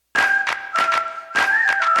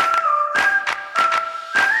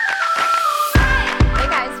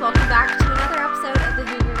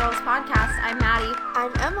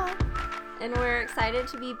and we're excited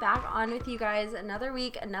to be back on with you guys another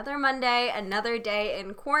week, another Monday, another day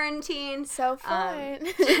in quarantine. So fun.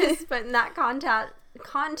 Just putting that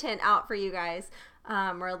content out for you guys.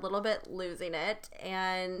 We're a little bit losing it,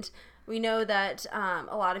 and we know that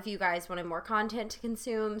a lot of you guys wanted more content to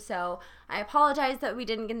consume, so I apologize that we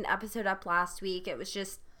didn't get an episode up last week. It was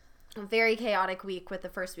just a very chaotic week with the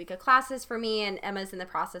first week of classes for me, and Emma's in the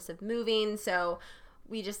process of moving, so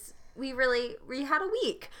we had a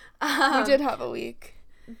week. We did have a week.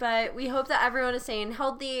 But we hope that everyone is staying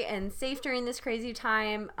healthy and safe during this crazy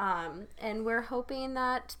time, and we're hoping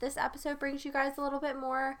that this episode brings you guys a little bit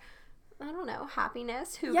more, I don't know,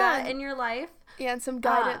 happiness, hygge in your life. Yeah, and some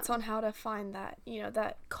guidance on how to find that,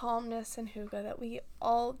 that calmness and hygge that we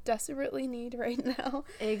all desperately need right now.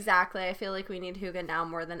 Exactly. I feel like we need hygge now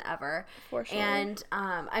more than ever. For sure. And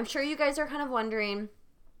I'm sure you guys are kind of wondering,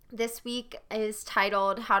 this week is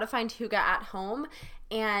titled How to Find Hygge at Home.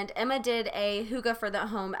 And Emma did a Hygge for the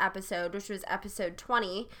Home episode, which was episode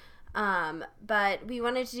 20. But we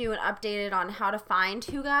wanted to do an updated on how to find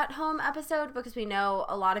hygge at home episode, because we know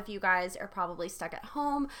a lot of you guys are probably stuck at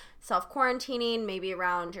home, self-quarantining, maybe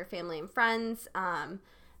around your family and friends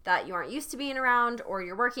that you aren't used to being around, or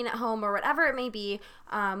you're working at home, or whatever it may be.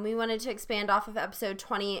 We wanted to expand off of episode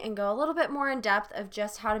 20 and go a little bit more in depth of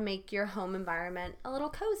just how to make your home environment a little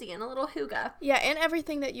cozy and a little hygge. Yeah, and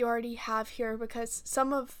everything that you already have here, because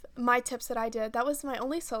some of my tips that I did, that was my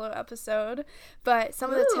only solo episode, but some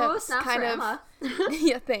of the tips kind of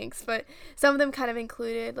yeah, thanks, but some of them kind of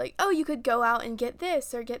included like, oh, you could go out and get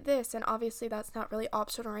this or get this, and obviously that's not really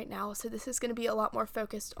optional right now, so this is going to be a lot more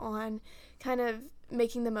focused on kind of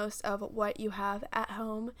making the most of what you have at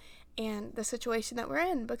home and the situation that we're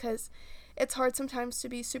in, because it's hard sometimes to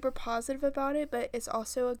be super positive about it, but it's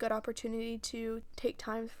also a good opportunity to take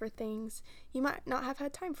time for things you might not have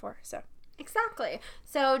had time for. So exactly.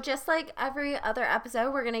 So just like every other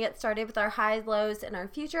episode, we're going to get started with our highs, lows, and our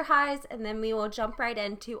future highs, and then we will jump right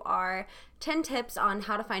into our 10 tips on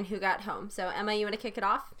how to find hygge at home. So Emma, you want to kick it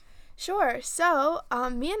off? Sure. So,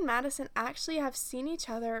 me and Madison actually have seen each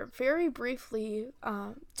other very briefly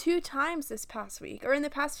 2 times this past week, or in the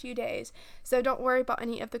past few days. So don't worry about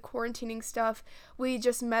any of the quarantining stuff. We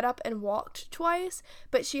just met up and walked twice,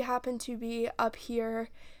 but she happened to be up here.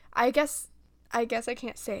 I guess I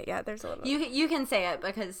can't say it yet. There's a little. You can say it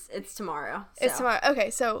because it's tomorrow. So. It's tomorrow. Okay,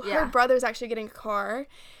 so her brother's actually getting a car.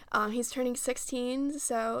 He's turning 16,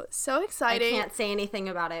 so exciting. I can't say anything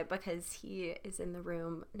about it because he is in the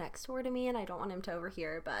room next door to me, and I don't want him to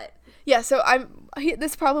overhear. But yeah, so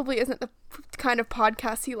this probably isn't the kind of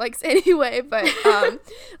podcast he likes anyway. But a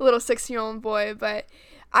little 6-year-old boy. But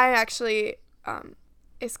I actually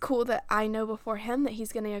it's cool that I know before him that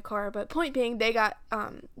he's getting a car, but point being, they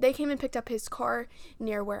came and picked up his car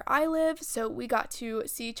near where I live, so we got to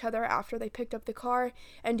see each other after they picked up the car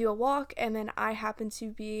and do a walk, and then I happened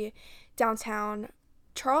to be downtown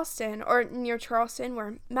Charleston, or near Charleston,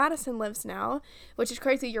 where Madison lives now, which is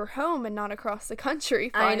crazy. You're home and not across the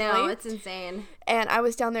country, finally. I know, it's insane. And I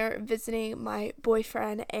was down there visiting my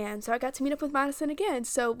boyfriend, and so I got to meet up with Madison again,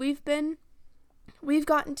 so we've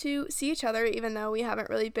gotten to see each other, even though we haven't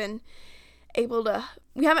really been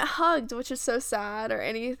we haven't hugged, which is so sad, or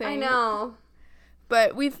anything. I know.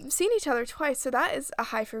 But we've seen each other twice, so that is a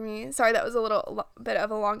high for me. Sorry, that was a little bit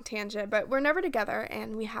of a long tangent, but we're never together,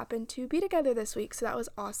 and we happened to be together this week, so that was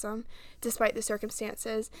awesome, despite the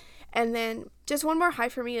circumstances. And then just one more high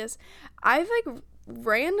for me is I've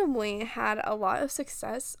randomly had a lot of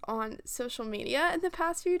success on social media in the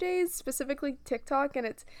past few days, specifically TikTok, and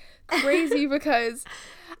it's crazy because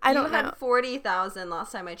I don't know. You had 40,000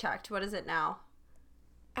 last time I checked. What is it now?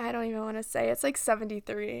 I don't even want to say. It's like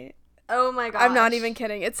 73. Oh my gosh. I'm not even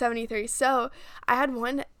kidding. It's 73. So I had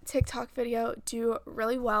one TikTok video do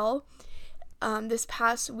really well this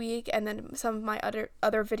past week, and then some of my other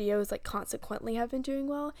videos consequently have been doing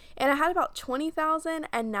well, and I had about 20,000,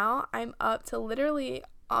 and now I'm up to literally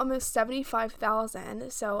almost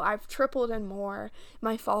 75,000, so I've tripled and more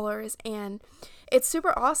my followers, and it's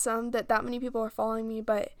super awesome that many people are following me.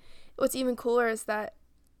 But what's even cooler is that,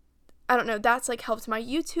 I don't know, that's helped my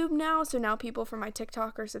YouTube now, so now people from my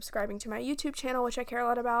TikTok are subscribing to my YouTube channel, which I care a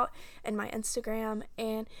lot about, and my Instagram,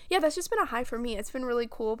 and yeah, that's just been a high for me. It's been really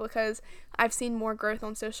cool because I've seen more growth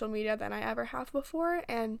on social media than I ever have before,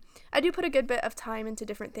 and I do put a good bit of time into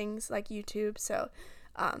different things like YouTube, so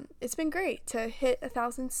it's been great to hit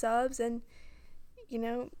 1,000 subs and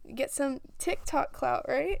get some TikTok clout,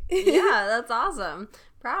 right? Yeah, that's awesome.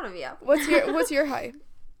 Proud of you. What's your high?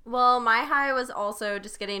 Well, my high was also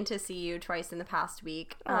just getting to see you twice in the past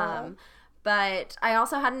week. But I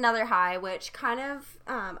also had another high, which kind of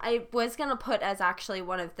I was going to put as actually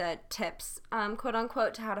one of the tips, quote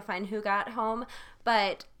unquote, to how to find hygge at home.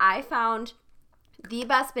 But I found the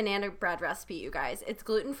best banana bread recipe, you guys. It's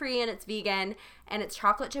gluten-free and it's vegan, and it's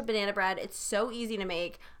chocolate chip banana bread. It's so easy to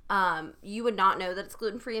make. You would not know that it's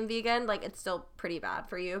gluten-free and vegan. Like, it's still pretty bad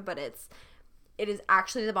for you, but it is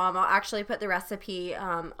actually the bomb. I'll actually put the recipe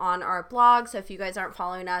on our blog. So if you guys aren't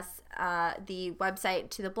following us, the website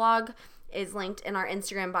to the blog is linked in our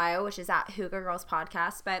Instagram bio, which is at Hygge Girls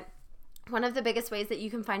Podcast. But one of the biggest ways that you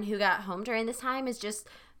can find hygge at home during this time is just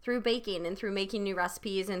through baking and through making new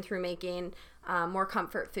recipes and through making more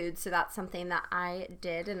comfort foods. So that's something that I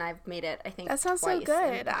did, and I've made it, I think, that sounds twice so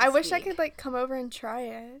good. I wish I could like come over and try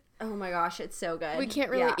it. Oh my gosh, it's so good. We can't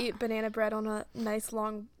really eat banana bread on a nice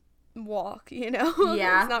long walk, you know?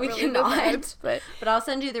 Yeah, it's not we really cannot. the vibes, but I'll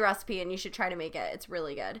send you the recipe, and you should try to make it. It's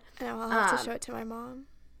really good. I know, I'll have to show it to my mom.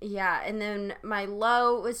 Yeah, and then my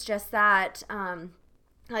low was just that,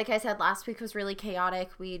 like I said, last week was really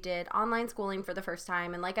chaotic. We did online schooling for the first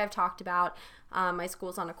time, and like I've talked about, my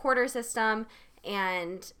school's on a quarter system,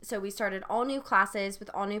 and so we started all new classes with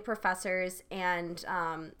all new professors, and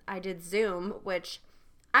I did Zoom, which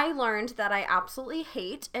I learned that I absolutely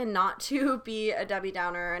hate, and not to be a Debbie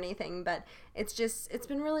Downer or anything, but it's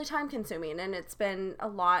been really time consuming, and it's been a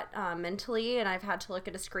lot mentally, and I've had to look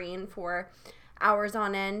at a screen for hours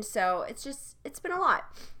on end, so it's been a lot.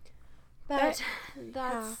 But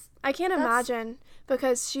I can't imagine,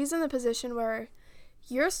 because she's in the position where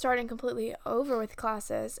you're starting completely over with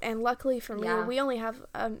classes, and luckily for me, we only have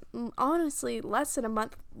honestly less than a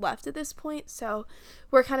month left at this point, so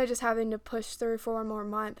we're kind of just having to push through for one more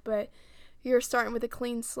month. But you're starting with a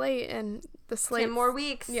clean slate, and the slate 10 more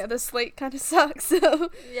weeks. Yeah, the slate kind of sucks. So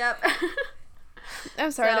yep.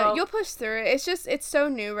 I'm sorry, though. You'll push through it. It's so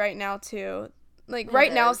new right now too. Like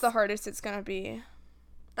right now is the hardest it's gonna be.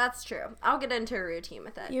 That's true. I'll get into a routine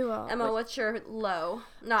with it. You will. Emma, what's your low?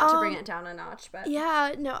 Not to bring it down a notch, but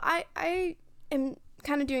yeah, no, I am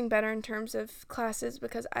kind of doing better in terms of classes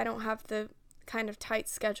because I don't have the kind of tight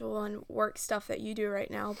schedule and work stuff that you do right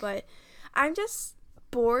now. But I'm just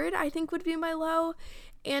bored, I think would be my low,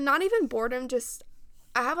 and not even boredom. Just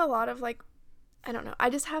I have a lot of like, I don't know. I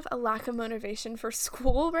just have a lack of motivation for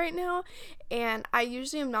school right now, and I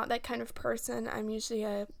usually am not that kind of person. I'm usually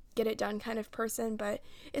a get it done kind of person, but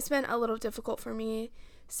it's been a little difficult for me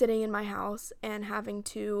sitting in my house and having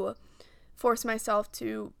to force myself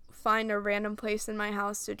to find a random place in my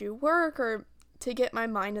house to do work or to get my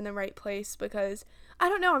mind in the right place, because I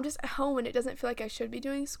don't know, I'm just at home and it doesn't feel like I should be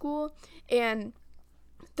doing school, and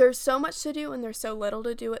there's so much to do and there's so little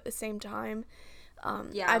to do at the same time.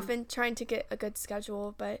 I've been trying to get a good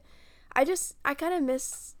schedule, but I kind of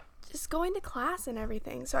miss just going to class and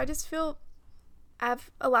everything. So I just feel I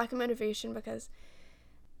have a lack of motivation because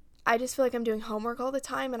I just feel like I'm doing homework all the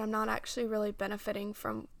time and I'm not actually really benefiting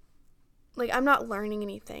from, like, I'm not learning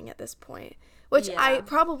anything at this point, which I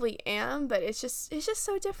probably am, but it's just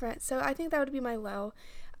so different. So I think that would be my low.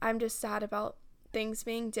 I'm just sad about things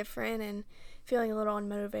being different and feeling a little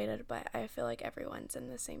unmotivated, but I feel like everyone's in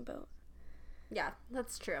the same boat. Yeah,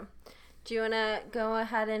 that's true. Do you want to go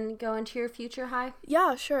ahead and go into your future high?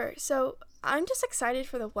 Yeah, sure. So I'm just excited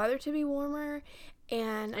for the weather to be warmer,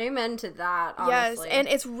 and amen to that, honestly. Yes, and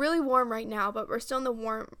it's really warm right now, but we're still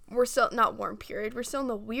not warm period. We're still in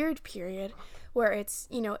the weird period where it's,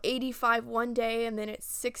 85 one day and then it's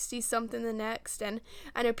 60 something the next. And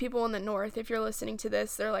I know people in the north, if you're listening to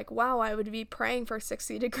this, they're like, wow, I would be praying for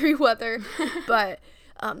 60-degree weather. But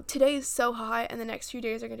today is so hot and the next few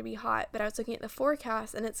days are going to be hot. But I was looking at the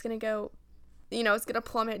forecast and it's going to go, it's going to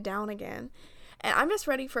plummet down again. And I'm just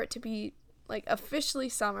ready for it to be like officially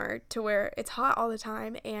summer, to where it's hot all the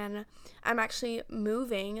time. And I'm actually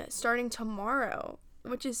moving starting tomorrow,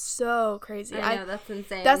 which is so crazy. I know, that's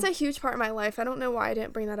insane. That's a huge part of my life. I don't know why I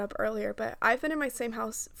didn't bring that up earlier, but I've been in my same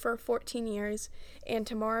house for 14 years, and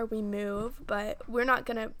tomorrow we move, but we're not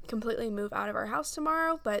going to completely move out of our house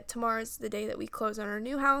tomorrow, but tomorrow's the day that we close on our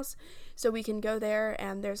new house, so we can go there,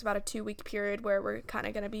 and there's about a 2-week period where we're kind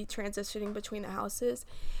of going to be transitioning between the houses.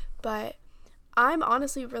 But I'm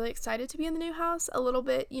honestly really excited to be in the new house, a little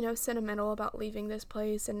bit, sentimental about leaving this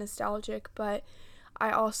place and nostalgic, but I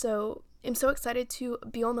also am so excited to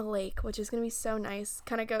be on the lake, which is going to be so nice.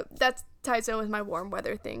 That ties in with my warm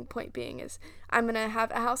weather thing. Point being is I'm going to have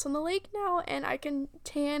a house on the lake now, and I can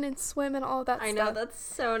tan and swim and all that stuff. I know, that's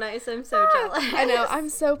so nice. I'm so jealous. I know, I'm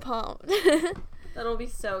so pumped. That'll be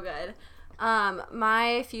so good.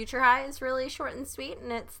 My future high is really short and sweet,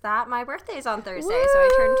 and it's that my birthday's on Thursday, so I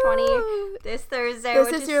turned 20 this Thursday,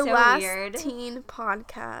 which is your so last weird. teen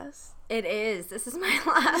podcast. It is. This is my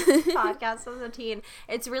last podcast as a teen.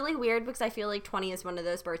 It's really weird because I feel like 20 is one of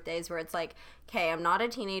those birthdays where it's like, okay, I'm not a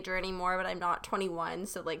teenager anymore, but I'm not 21,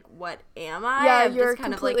 so like, what am I? Yeah, I'm you're just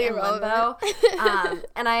kind of like in limbo.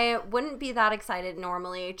 And I wouldn't be that excited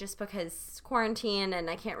normally just because quarantine and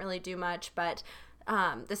I can't really do much, but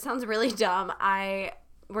this sounds really dumb.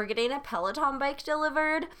 We're getting a Peloton bike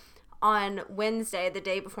delivered on Wednesday, the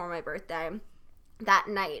day before my birthday. That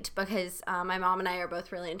night, because my mom and I are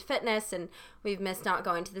both really into fitness and we've missed not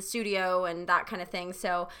going to the studio and that kind of thing.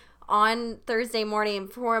 So on Thursday morning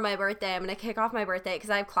for my birthday, I'm going to kick off my birthday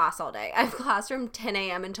because I have class all day. I have class from 10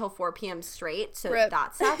 a.m. until 4 p.m. straight, so Rip.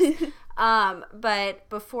 that sucks. But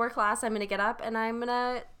before class, I'm going to get up and I'm going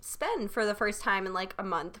to spin for the first time in like a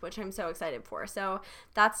month, which I'm so excited for. So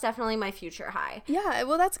that's definitely my future high. Yeah,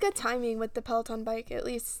 well, that's good timing with the Peloton bike. At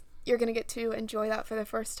least you're going to get to enjoy that for the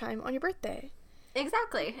first time on your birthday.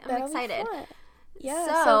 Exactly. I'm That'll excited. Be fun.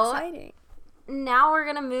 Yeah, so exciting. Now we're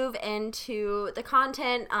going to move into the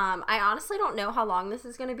content. I honestly don't know how long this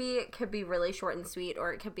is going to be. It could be really short and sweet,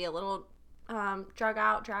 or it could be a little dragged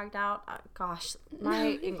out. Gosh,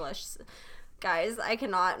 my English, guys, I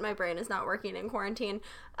cannot. My brain is not working in quarantine.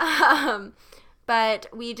 But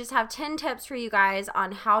we just have 10 tips for you guys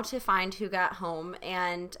on how to find Hygge at home.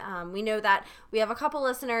 And we know that we have a couple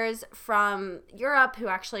listeners from Europe who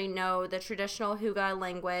actually know the traditional Hygge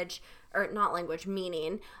language, or not language,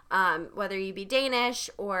 meaning, whether you be Danish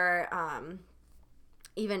or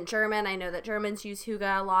even German. I know that Germans use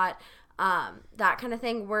Hygge a lot. That kind of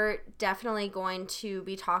thing. We're definitely going to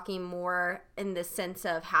be talking more in the sense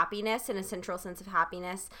of happiness, in a central sense of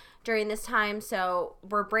happiness during this time. So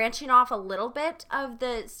we're branching off a little bit of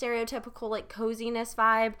the stereotypical like coziness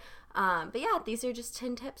vibe. But yeah, these are just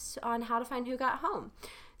 10 tips on how to find Hygge at home.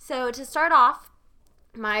 So to start off,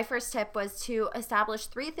 my first tip was to establish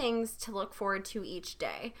 3 things to look forward to each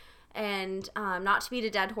day. And not to beat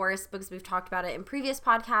a dead horse because we've talked about it in previous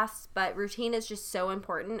podcasts, but routine is just so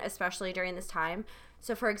important, especially during this time.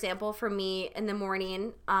 So for example, for me in the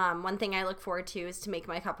morning, one thing I look forward to is to make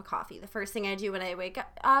my cup of coffee. The first thing I do when I wake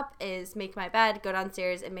up is make my bed, go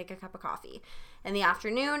downstairs, and make a cup of coffee. In the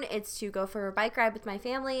afternoon, it's to go for a bike ride with my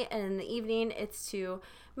family, and in the evening, it's to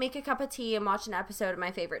make a cup of tea and watch an episode of my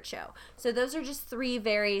favorite show. So those are just 3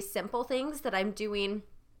 very simple things that I'm doing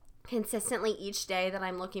consistently each day that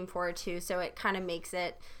I'm looking forward to, so it kind of makes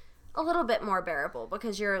it a little bit more bearable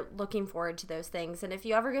because you're looking forward to those things, and if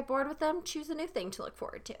you ever get bored with them, choose a new thing to look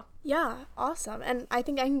forward to. Yeah, awesome. And I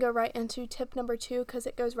think I can go right into tip number 2 because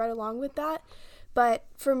it goes right along with that. But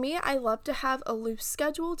for me, I love to have a loose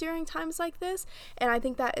schedule during times like this, and I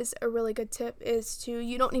think that is a really good tip, is to,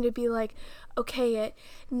 you don't need to be like, okay, at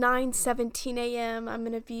 9:17 a.m. I'm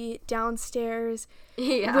going to be downstairs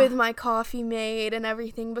with my coffee made and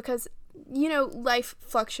everything, because, you know, life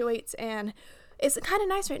fluctuates, and it's kind of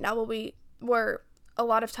nice right now where a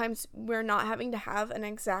lot of times we're not having to have an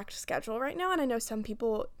exact schedule right now, and I know some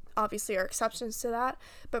people obviously are exceptions to that,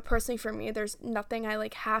 but personally for me, there's nothing I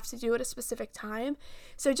like have to do at a specific time.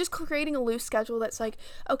 So just creating a loose schedule that's like,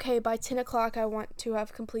 okay, by 10 o'clock I want to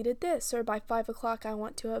have completed this, or by 5 o'clock I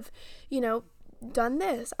want to have, you know, done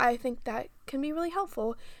this. I think that can be really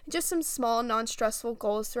helpful. Just some small non-stressful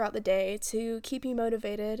goals throughout the day to keep you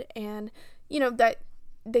motivated, and you know that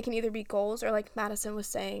they can either be goals or, like Madison was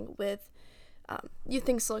saying, with you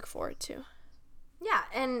things to look forward to. Yeah,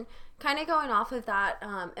 and kind of going off of that,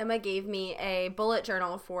 Emma gave me a bullet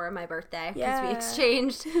journal for my birthday because we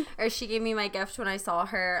exchanged, or she gave me my gift when I saw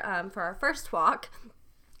her for our first walk.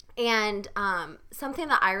 And something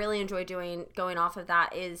that I really enjoy doing going off of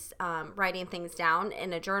that is writing things down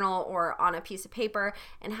in a journal or on a piece of paper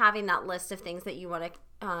and having that list of things that you want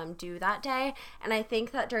to do that day. And I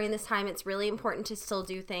think that during this time, it's really important to still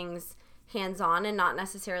do things hands-on and not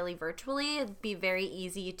necessarily virtually. It'd be very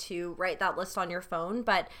easy to write that list on your phone,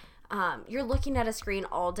 but you're looking at a screen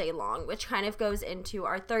all day long, which kind of goes into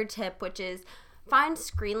our third tip, which is find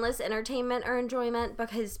screenless entertainment or enjoyment,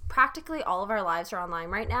 because practically all of our lives are online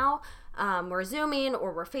right now. We're Zooming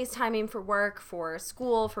or we're FaceTiming for work, for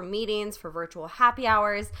school, for meetings, for virtual happy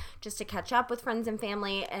hours, just to catch up with friends and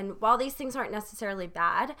family. And while these things aren't necessarily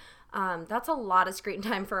bad, that's a lot of screen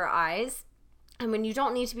time for our eyes. And when you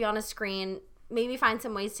don't need to be on a screen, maybe find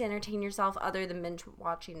some ways to entertain yourself other than binge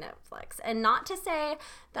watching Netflix. And not to say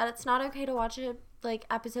that it's not okay to watch a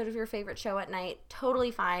episode of your favorite show at night, totally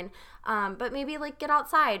fine. But maybe get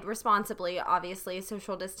outside responsibly, obviously,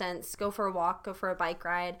 social distance, go for a walk, go for a bike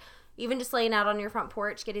ride, even just laying out on your front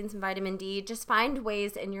porch, getting some vitamin D. Just find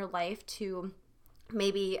ways in your life to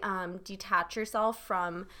maybe detach yourself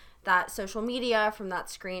from that social media, from that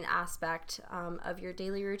screen aspect of your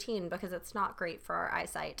daily routine, because it's not great for our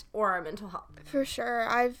eyesight or our mental health. For sure.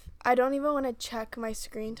 I don't even want to check my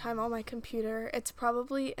screen time on my computer. It's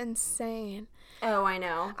probably insane. Oh, I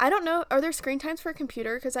know. I don't know. Are there screen times for a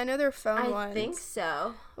computer? Because I know there are phone ones. I think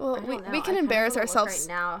so. Well, we can embarrass ourselves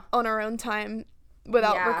right now on our own time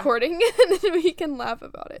without recording, and then we can laugh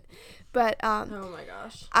about it. But oh my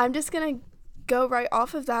gosh, I'm just gonna go right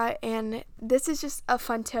off of that, and this is just a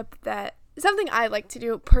fun tip that something I like to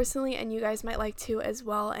do personally, and you guys might like to as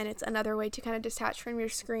well, and it's another way to kind of detach from your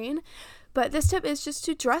screen. But this tip is just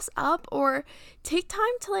to dress up or take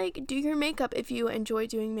time to like do your makeup if you enjoy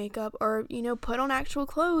doing makeup, or put on actual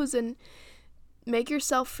clothes and make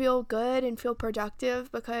yourself feel good and feel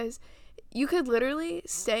productive, because you could literally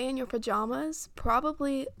stay in your pajamas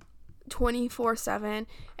probably 24/7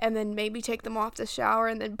 and then maybe take them off to shower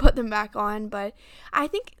and then put them back on. But I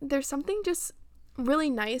think there's something just really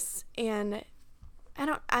nice, and I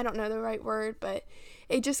don't know the right word, but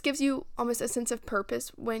it just gives you almost a sense of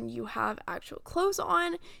purpose when you have actual clothes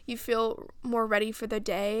on. You feel more ready for the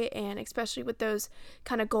day, and especially with those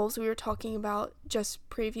kind of goals we were talking about just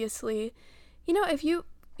previously,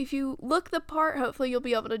 if you look the part, hopefully you'll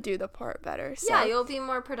be able to do the part better. So, yeah, you'll be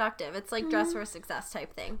more productive. It's like dress for success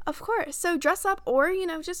type thing. Of course. So dress up, or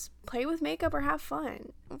just play with makeup or have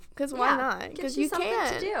fun. Because why not? Because you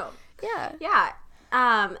can. To do. Yeah. Yeah.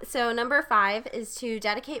 So number 5 is to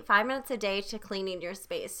dedicate 5 minutes a day to cleaning your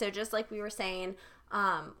space. So just like we were saying,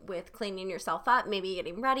 with cleaning yourself up, maybe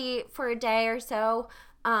getting ready for a day or so.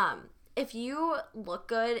 If you look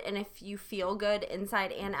good and if you feel good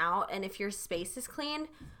inside and out, and if your space is clean,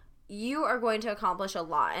 you are going to accomplish a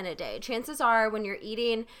lot in a day. Chances are, when you're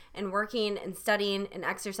eating and working and studying and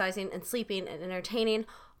exercising and sleeping and entertaining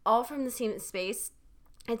all from the same space,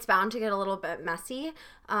 it's bound to get a little bit messy.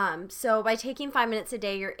 So by taking 5 minutes a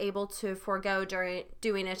day, you're able to forego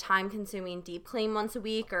doing a time-consuming deep clean once a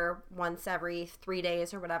week or once every 3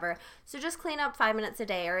 days or whatever. So just clean up 5 minutes a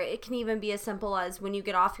day, or it can even be as simple as when you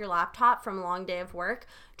get off your laptop from a long day of work,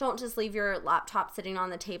 don't just leave your laptop sitting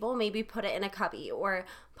on the table. Maybe put it in a cubby, or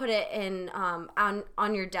put it in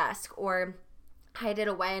on your desk, or hide it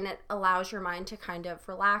away, and it allows your mind to kind of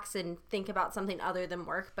relax and think about something other than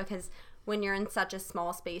work, because when you're in such a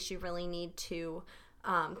small space, you really need to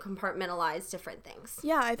compartmentalize different things.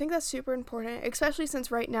 Yeah, I think that's super important, especially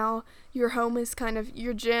since right now your home is kind of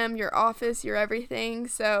your gym, your office, your everything.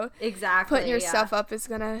 So exactly, putting your stuff up is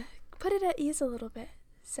going to put it at ease a little bit.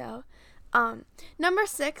 So number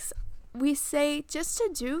 6, we say just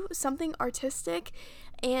to do something artistic.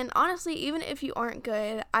 And honestly, even if you aren't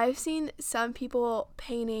good, I've seen some people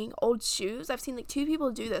painting old shoes. I've seen like 2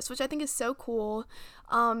 people do this, which I think is so cool.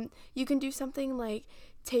 You can do something like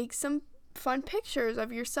take some fun pictures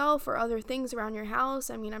of yourself or other things around your house.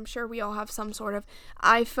 I mean, I'm sure we all have some sort of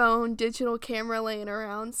iPhone digital camera laying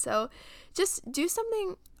around. So just do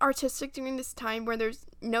something artistic during this time where there's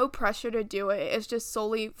no pressure to do it. It's just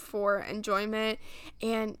solely for enjoyment.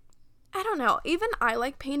 And I don't know, even I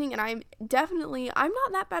like painting, and I'm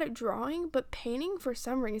not that bad at drawing, but painting, for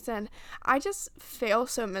some reason, I just fail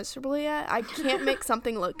so miserably at. I can't make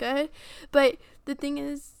something look good. But the thing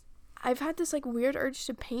is, I've had this like weird urge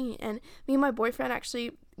to paint, and me and my boyfriend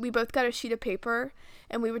actually, we both got a sheet of paper,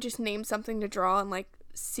 and we would just name something to draw and like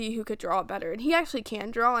see who could draw it better. And he actually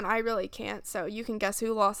can draw, and I really can't, so you can guess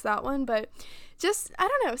who lost that one. But just, I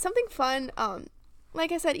don't know, something fun.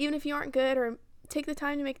 Like I said, even if you aren't good, or take the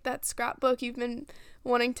time to make that scrapbook you've been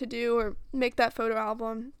wanting to do, or make that photo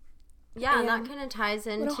album. Yeah, and that kind of ties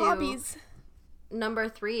into hobbies. Number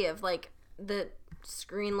 3 of like the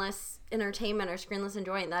screenless entertainment or screenless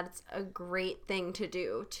enjoyment. That's a great thing to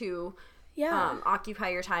do to occupy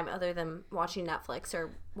your time other than watching Netflix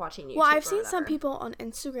or watching YouTube. Well, I've seen some people on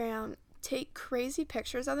Instagram take crazy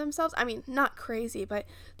pictures of themselves. I mean, not crazy, but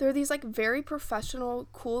they're these like very professional,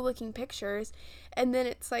 cool looking pictures, and then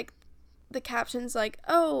it's like the captions like,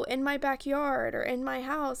 oh, in my backyard or in my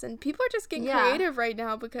house, and people are just getting creative right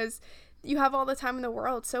now because you have all the time in the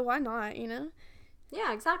world, so why not,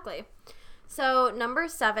 Yeah, exactly. So number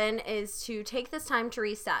 7 is to take this time to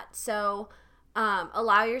reset. So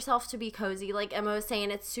allow yourself to be cozy. Like Emma was saying,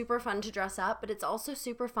 it's super fun to dress up, but it's also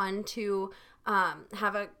super fun to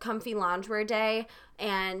have a comfy loungewear day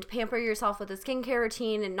and pamper yourself with a skincare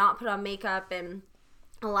routine and not put on makeup, and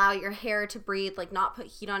allow your hair to breathe, like not put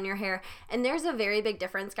heat on your hair. And there's a very big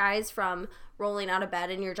difference, guys, from rolling out of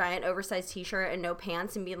bed in your giant oversized t-shirt and no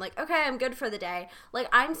pants and being like, okay, I'm good for the day. Like,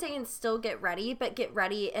 I'm saying still get ready, but get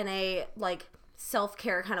ready in a like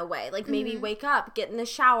self-care kind of way. Like maybe wake up, get in the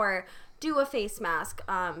shower, do a face mask,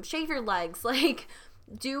 shave your legs, like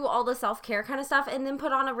do all the self-care kind of stuff, and then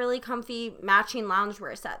put on a really comfy matching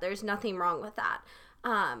loungewear set. There's nothing wrong with that.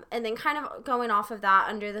 And then kind of going off of that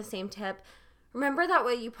under the same tip, remember that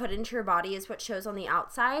what you put into your body is what shows on the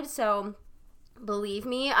outside. So believe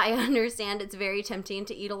me, I understand it's very tempting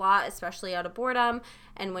to eat a lot, especially out of boredom,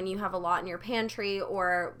 and when you have a lot in your pantry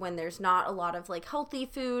or when there's not a lot of like healthy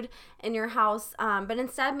food in your house. But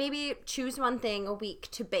instead, maybe choose one thing a week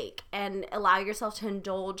to bake and allow yourself to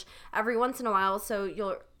indulge every once in a while, so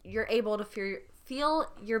you're able to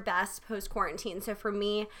feel your best post-quarantine. So for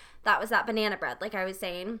me, that was that banana bread. Like I was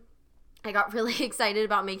saying, I got really excited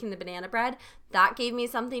about making the banana bread. That gave me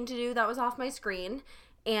something to do that was off my screen.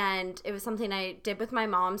 And it was something I did with my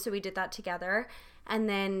mom, so we did that together. And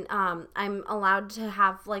then I'm allowed to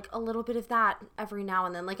have like a little bit of that every now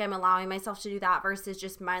and then. Like I'm allowing myself to do that versus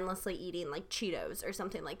just mindlessly eating like Cheetos or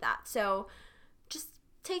something like that. So just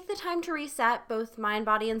take the time to reset both mind,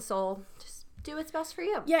 body, and soul. Just do what's best for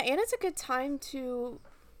you. Yeah, and it's a good time to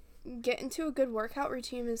get into a good workout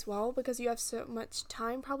routine as well, because you have so much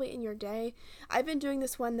time probably in your day. I've been doing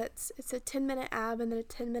this one it's a 10-minute ab and then a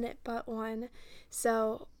 10-minute butt one.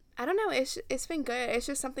 So I don't know, it's been good. It's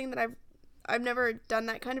just something that I've never done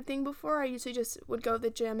that kind of thing before. I usually just would go to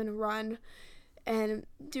the gym and run and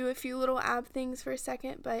do a few little ab things for a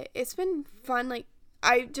second, but it's been fun. Like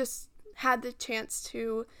I just had the chance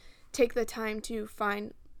to take the time to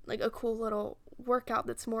find like a cool little workout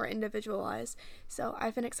that's more individualized, so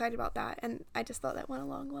I've been excited about that, and I just thought that went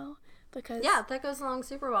along well, because that goes along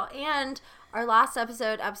super well. And our last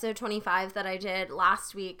episode 25 that I did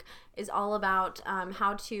last week, is all about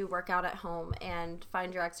how to work out at home and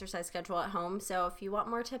find your exercise schedule at home. So if you want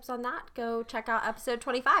more tips on that, go check out episode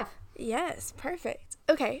 25. Yes, perfect.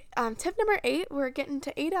 Okay, tip number 8, we're getting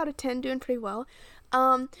to 8 out of 10, doing pretty well.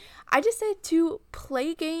 I just say to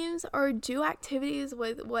play games or do activities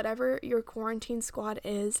with whatever your quarantine squad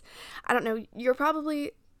is. I don't know, you're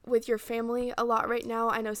probably with your family a lot right now.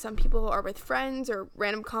 I know some people are with friends or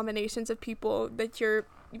random combinations of people that you're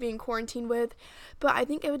being quarantined with, but I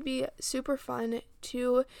think it would be super fun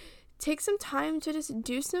to take some time to just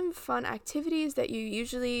do some fun activities that you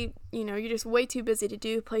usually, you're just way too busy to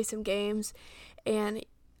do, play some games. And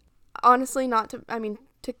honestly,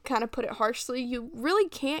 to kind of put it harshly, you really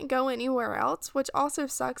can't go anywhere else, which also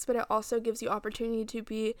sucks, but it also gives you opportunity to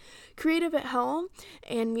be creative at home.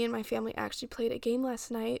 And me and my family actually played a game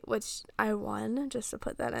last night, which I won, just to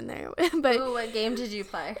put that in there. But ooh, what game did you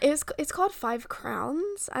play? It's called 5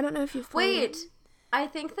 Crowns. I don't know if you've played. Wait, I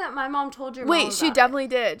think that my mom told your mom. Wait, she definitely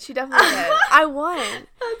did. She definitely did. I won.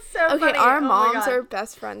 That's so funny. Okay, our moms are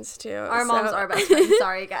best friends too. Our moms are best friends.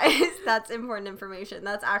 Sorry, guys. That's important information.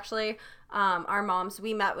 That's actually our moms.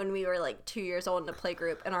 We met when we were like 2 years old in a play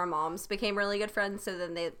group, and our moms became really good friends. So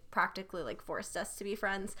then they practically like forced us to be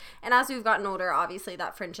friends. And as we've gotten older, obviously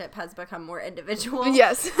that friendship has become more individual.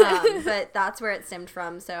 Yes. But that's where it stemmed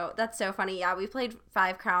from. So that's so funny. Yeah, we played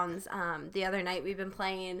 5 Crowns the other night. We've been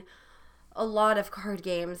playing a lot of card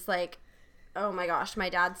games. Like, oh my gosh, my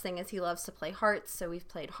dad's thing is he loves to play Hearts, so we've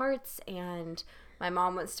played Hearts, and my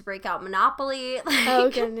mom wants to break out Monopoly. Like, oh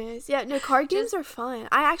goodness. Yeah, no, card games are fun.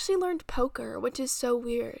 I actually learned poker, which is so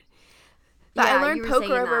weird. But yeah, I learned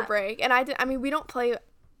poker over break, and we don't play,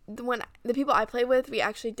 when the people I play with, we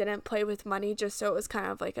actually didn't play with money, just so it was kind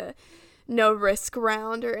of like a no risk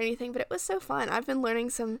round or anything, but it was so fun. I've been learning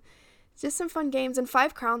some fun games, and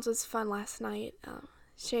 5 Crowns was fun last night.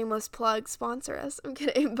 Shameless plug, sponsor us. I'm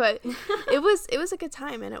kidding, but it was a good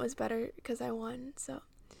time, and it was better because I won. So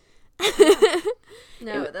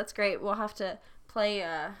no, that's great. We'll have to play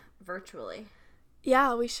virtually.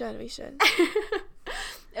 Yeah, we should.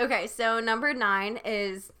 Okay, so number 9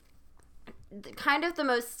 is kind of the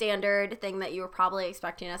most standard thing that you were probably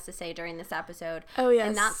expecting us to say during this episode. Oh, yes.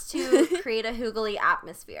 And that's to create a hoogly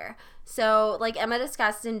atmosphere. So, like Emma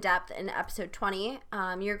discussed in depth in episode 20,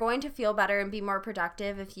 you're going to feel better and be more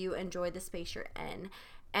productive if you enjoy the space you're in.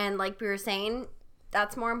 And like we were saying,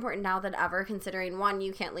 that's more important now than ever, considering, one,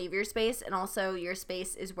 you can't leave your space, and also your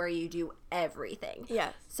space is where you do everything.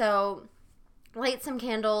 Yes. So light some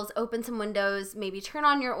candles, open some windows, maybe turn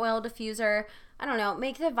on your oil diffuser. I don't know,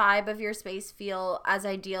 make the vibe of your space feel as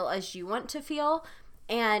ideal as you want to feel.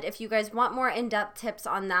 And if you guys want more in-depth tips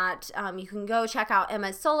on that, you can go check out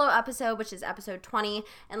Emma's solo episode, which is episode 20.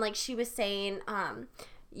 And like she was saying,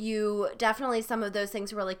 you definitely, some of those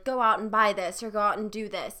things were like, go out and buy this or go out and do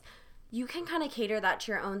this. You can kind of cater that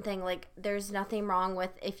to your own thing. Like, there's nothing wrong with,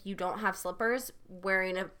 if you don't have slippers,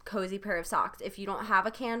 wearing a cozy pair of socks. If you don't have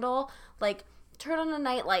a candle, like, turn on a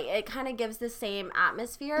nightlight. It kind of gives the same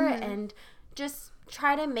atmosphere, and just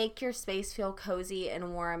try to make your space feel cozy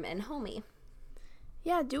and warm and homey.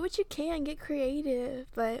 Yeah, do what you can, get creative,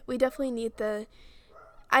 but we definitely need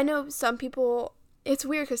I know some people, it's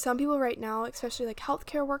weird because some people right now, especially like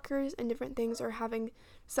healthcare workers and different things, are having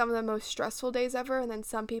some of the most stressful days ever, and then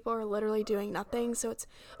some people are literally doing nothing, so it's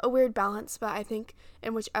a weird balance. But I think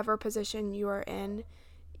in whichever position you are in,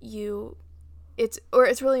 it's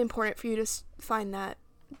really important for you to find that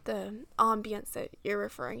the ambience that you're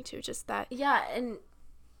referring to, just that. Yeah, and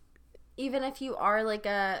even if you are like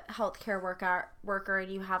a healthcare worker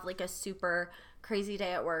and you have like a super crazy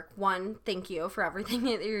day at work, one, thank you for everything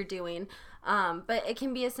that you're doing. But it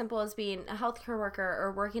can be as simple as being a healthcare worker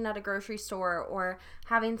or working at a grocery store or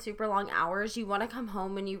having super long hours. You want to come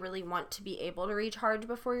home and you really want to be able to recharge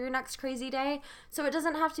before your next crazy day. So it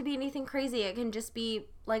doesn't have to be anything crazy. It can just be,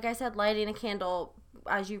 like I said, lighting a candle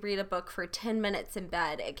as you read a book for 10 minutes in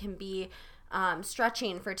bed. It can be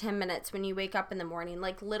stretching for 10 minutes when you wake up in the morning.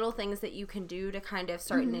 Like little things that you can do to kind of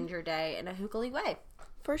start and end your day in a hoogly way.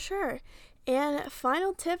 For sure. And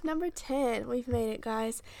final tip number 10, we've made it,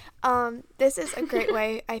 guys. This is a great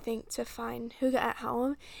way, I think, to find hygge at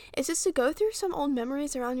home. It's just to go through some old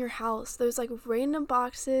memories around your house. Those like random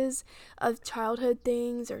boxes of childhood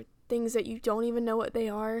things or things that you don't even know what they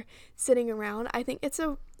are sitting around. I think it's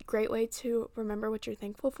a great way to remember what you're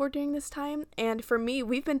thankful for during this time. And for me,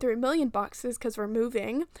 we've been through a million boxes because we're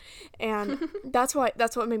moving, and that's what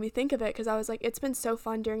made me think of it, because I was like, it's been so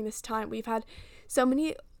fun during this time. We've had so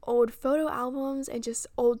many old photo albums and just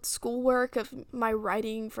old schoolwork of my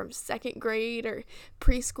writing from second grade or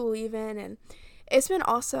preschool even, and it's been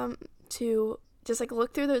awesome to just like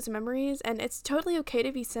look through those memories. And it's totally okay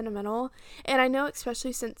to be sentimental, and I know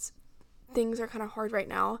especially since things are kind of hard right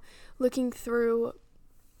now, looking through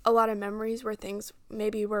a lot of memories where things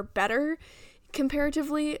maybe were better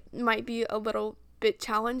comparatively might be a little bit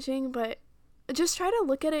challenging, but just try to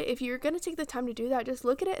look at it. If you're going to take the time to do that, just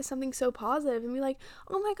look at it as something so positive and be like,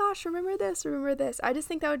 oh my gosh, remember this. I just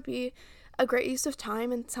think that would be a great use of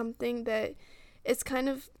time and something that is kind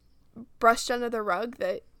of brushed under the rug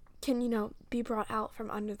that can, be brought out from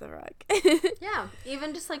under the rug. Yeah,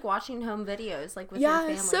 even just like watching home videos like with your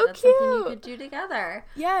family. So that's cute. Something you could do together.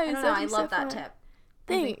 Yeah, I don't know. I love that tip.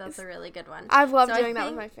 Thanks. I think that's a really good one. I've loved doing that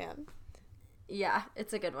with my fam. Yeah,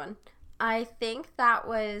 it's a good one. I think that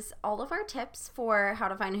was all of our tips for how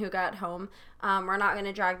to find hygge at home. We're not going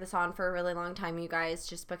to drag this on for a really long time, you guys,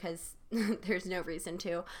 just because there's no reason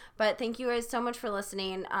to. But thank you guys so much for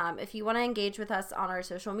listening. If you want to engage with us on our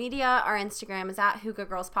social media, our Instagram is at Hygge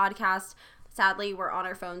Girls Podcast. Sadly, we're on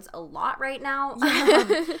our phones a lot right now.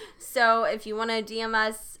 So if you want to DM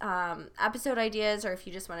us episode ideas, or if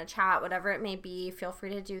you just want to chat, whatever it may be, feel free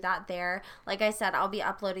to do that there. Like I said, I'll be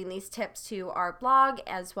uploading these tips to our blog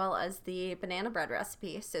as well as the banana bread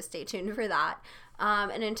recipe. So stay tuned for that.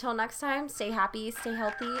 And until next time, stay happy, stay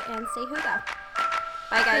healthy, and stay hygge.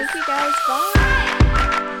 Bye, guys. Thank you, guys.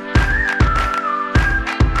 Bye.